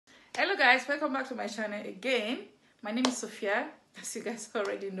Hello guys, welcome back to my channel again. My name is Sophia, as you guys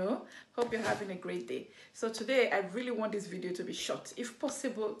already know. Hope you're having a great day. So today I really want this video to be short, if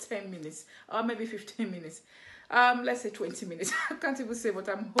possible 10 minutes or maybe 15 minutes. Let's say 20 minutes. I can't even say, but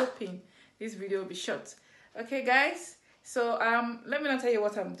I'm hoping this video will be short. Okay guys, so let me not tell you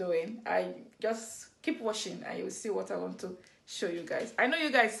what I'm doing. I just keep watching and you'll see what I want to show you guys. I know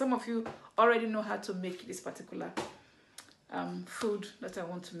you guys, some of you already know how to make this particular food that I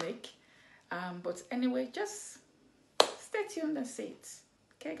want to make, but anyway, just stay tuned and see it.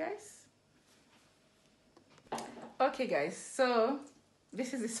 Okay guys, so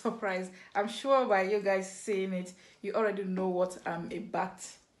this is a surprise. I'm sure by you guys seeing it, you already know what I'm about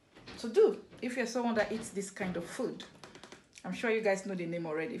to do. If you're someone that eats this kind of food, I'm sure you guys know the name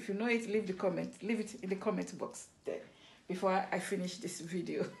already. If you know it, leave it in the comment box there before I finish this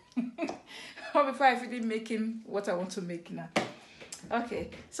video. Or before I finish making what I want to make now. Okay,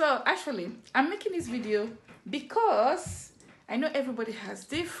 so actually I'm making this video because I know everybody has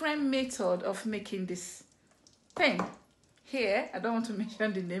different method of making this thing. Here I don't want to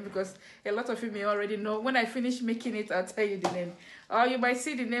mention the name because a lot of you may already know. When I finish making it, I'll tell you the name, or you might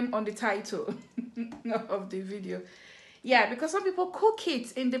see the name on the title of the video. Yeah, because some people cook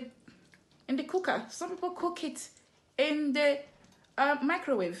it in the cooker, some people cook it in the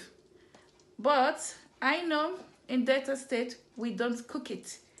microwave. But I know in Delta State, we don't cook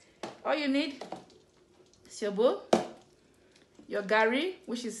it. All you need is your bowl, your Garri,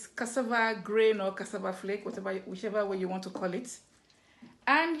 which is cassava grain or cassava flake, whichever way you want to call it,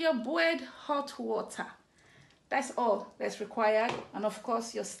 and your boiled hot water. That's all that's required. And of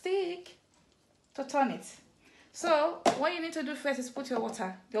course, your stick to turn it. So what you need to do first is put your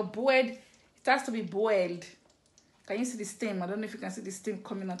water, your boiled, it has to be boiled. Can you see the steam? I don't know if you can see the steam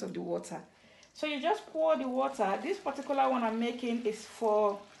coming out of the water. So you just pour the water. This particular one I'm making is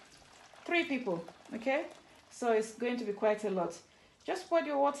for 3 people, okay? So it's going to be quite a lot. Just pour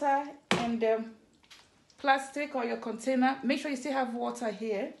the water in the plastic or your container. Make sure you still have water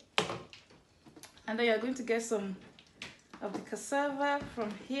here. And then you're going to get some of the cassava from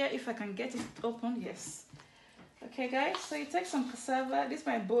here, if I can get it open. Yes. Okay, guys, so you take some cassava. This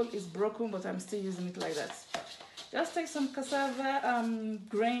my bowl is broken, but I'm still using it like that. Just take some cassava,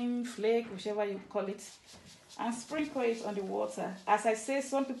 grain, flake, whichever you call it, and sprinkle it on the water. As I say,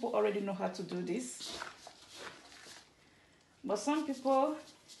 some people already know how to do this. But some people,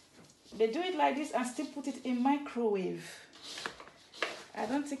 they do it like this and still put it in microwave. I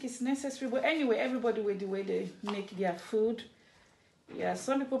don't think it's necessary, but anyway, everybody with the way they make their food. Yeah,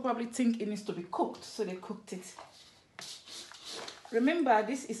 some people probably think it needs to be cooked, so they cooked it. Remember,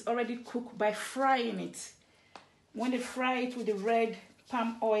 this is already cooked by frying it. When they fry it with the red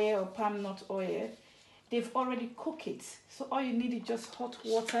palm oil or palm nut oil, they've already cooked it. So all you need is just hot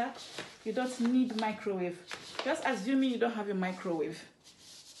water. You don't need microwave. Just assuming you don't have a microwave.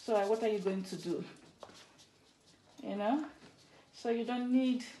 So what are you going to do? You know? So you don't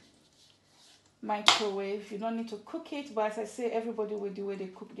need microwave. You don't need to cook it. But as I say, everybody with the way they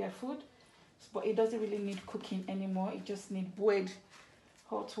cook their food. But it doesn't really need cooking anymore. It just needs boiled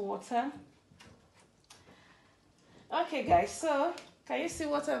hot water. Okay guys, so can you see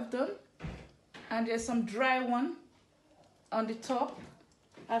what I've done? And there's some dry one on the top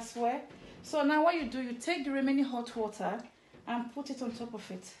as well. So now what you do, you take the remaining hot water and put it on top of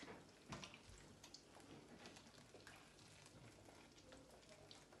it.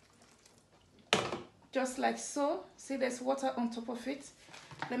 Just like so. See, there's water on top of it.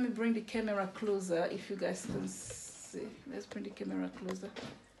 Let me bring the camera closer if you guys can see. Let's bring the camera closer.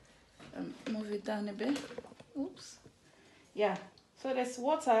 Move it down a bit. Oops. Yeah, so there's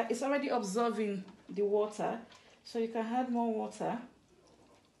water. It's already absorbing the water, so you can add more water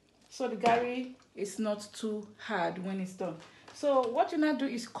so the Garri is not too hard when it's done. So what you now do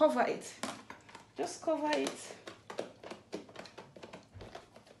is cover it. Just cover it.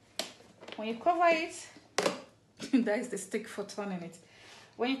 When you cover it, that is the stick for turning it.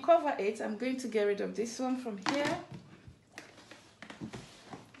 When you cover it, I'm going to get rid of this one from here.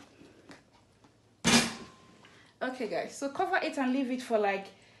 Okay guys, so cover it and leave it for like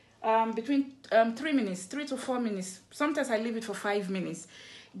between 3 to 4 minutes. Sometimes I leave it for 5 minutes.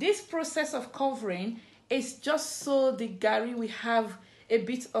 This process of covering is just so the Garri will have a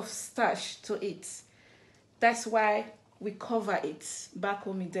bit of starch to it. That's why we cover it back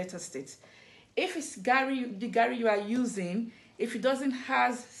home in Delta State. If it's Garri, the Garri you are using, if it doesn't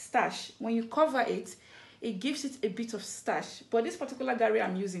have starch, when you cover it, it gives it a bit of starch. But this particular Garri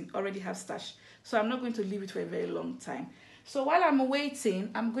I'm using already has starch. So I'm not going to leave it for a very long time. So while I'm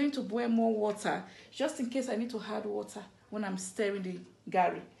waiting, I'm going to boil more water, just in case I need to add water when I'm stirring the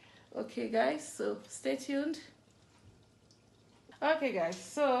Garri. Okay guys, so stay tuned. Okay guys,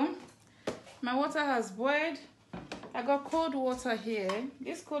 so my water has boiled. I got cold water here.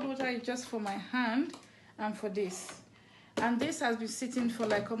 This cold water is just for my hand and for this. And this has been sitting for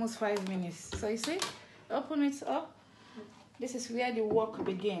like almost 5 minutes. So you see, open it up. This is where the work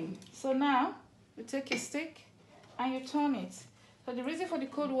begins. So now you take a stick and you turn it. So the reason for the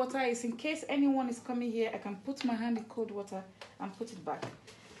cold water is in case anyone is coming here, I can put my hand in cold water and put it back.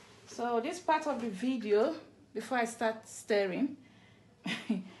 So this part of the video, before I start stirring,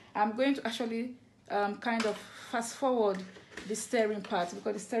 I'm going to actually kind of fast forward the stirring part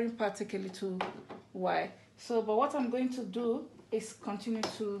because the stirring part takes a little while. So, but what I'm going to do is continue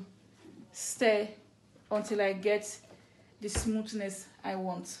to stir until I get the smoothness I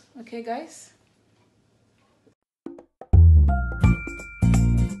want. Okay, guys?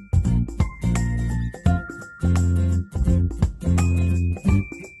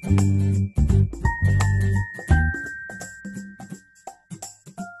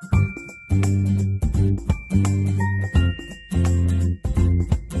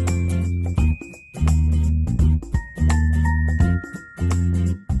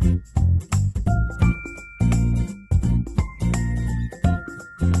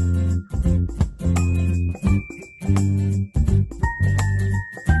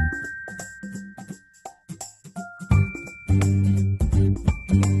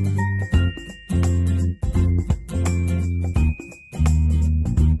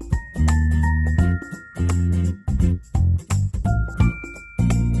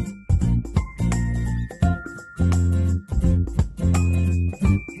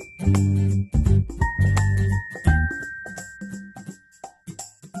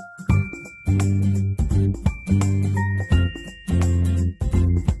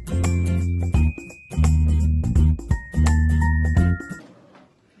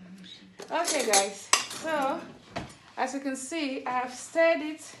 Okay guys, so as you can see, I have stirred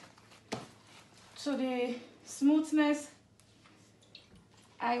it to the smoothness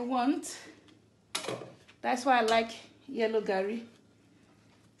I want. That's why I like yellow Garri.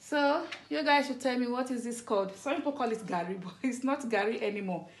 So you guys should tell me, what is this called? Some people call it Garri, but it's not Garri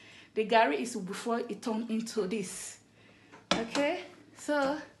anymore. The Garri is before it turned into this. Okay,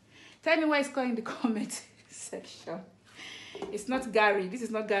 so tell me what it's called in the comment section. It's not Garri. This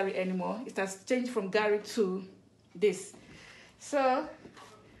is not Garri anymore. It has changed from Garri to this. So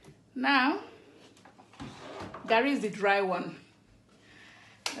now Garri is the dry one.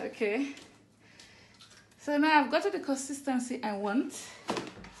 Okay, so now I've got to the consistency I want.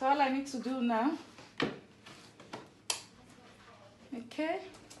 So all I need to do now, okay,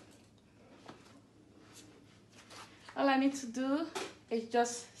 all I need to do is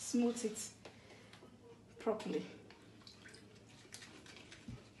just smooth it properly.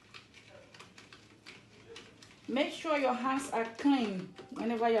 Make sure your hands are clean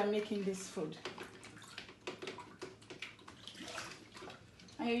whenever you're making this food.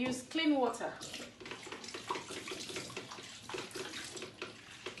 And you use clean water.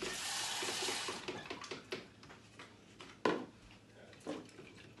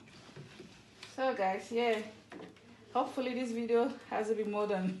 So guys, yeah, hopefully this video has to be more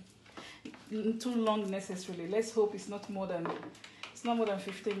than too long necessarily. Let's hope it's not more than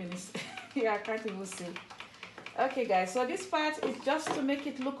 15 minutes. Yeah, I can't even see. Okay guys, so this part is just to make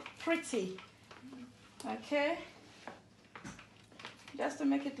it look pretty. Okay, just to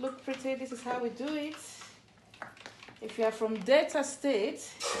make it look pretty, this is how we do it. If you are from Delta State,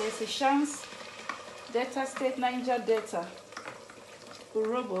 there's a chance, Delta State, Niger Delta,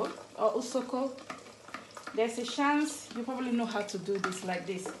 Urobo or Usoko, there's a chance you probably know how to do this like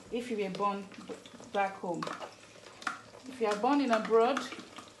this if you were born back home. If you are born in abroad,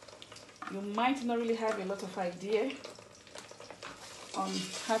 you might not really have a lot of idea on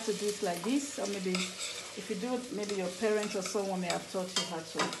how to do it like this, or maybe if you do it, maybe your parents or someone may have taught you how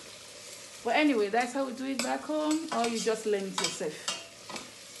to. But anyway, that's how we do it back home, or you just learn it yourself.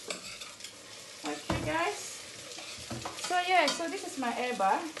 Okay guys, so yeah, so this is my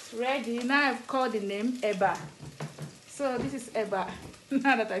Eba. It's ready. Now I've called the name Eba. So this is Eba.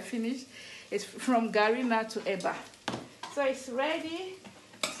 Now that I finished, it's from Garri now to Eba. So it's ready.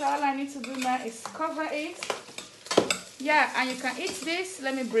 So all I need to do now is cover it. Yeah, and you can eat this.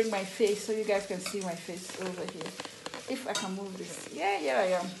 Let me bring my face so you guys can see my face over here. If I can move this. Yeah, here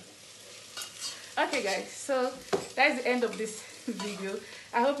I am. Okay guys, so that's the end of this video.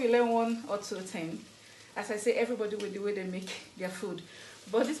 I hope you learn 1 or 2 things. As I say, everybody with the way they make their food.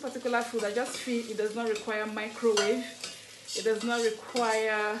 But this particular food, I just feel it does not require microwave. It does not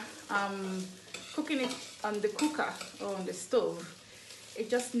require cooking it on the cooker or on the stove. it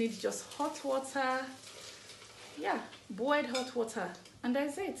just needs just hot water. Yeah, boiled hot water, and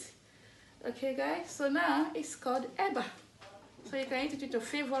that's it. Okay guys, so now it's called Eba. So you can eat it with your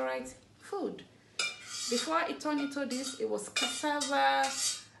favorite food. Before it turned into this, it was cassava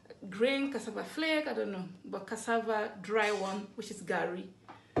grain, cassava flake, I don't know, but cassava dry one, which is Garri.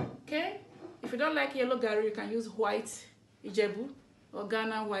 Okay, if you don't like yellow Garri, you can use white Ijebu or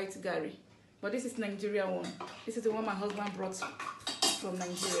Ghana white Garri, but this is Nigerian one. This is the one my husband brought from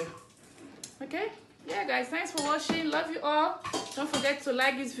Nigeria. Okay, yeah guys, thanks for watching. Love you all. Don't forget to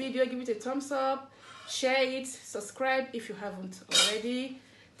like this video, give it a thumbs up, share it, subscribe if you haven't already.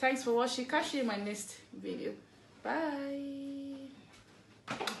 Thanks for watching. Catch you in my next video. Bye.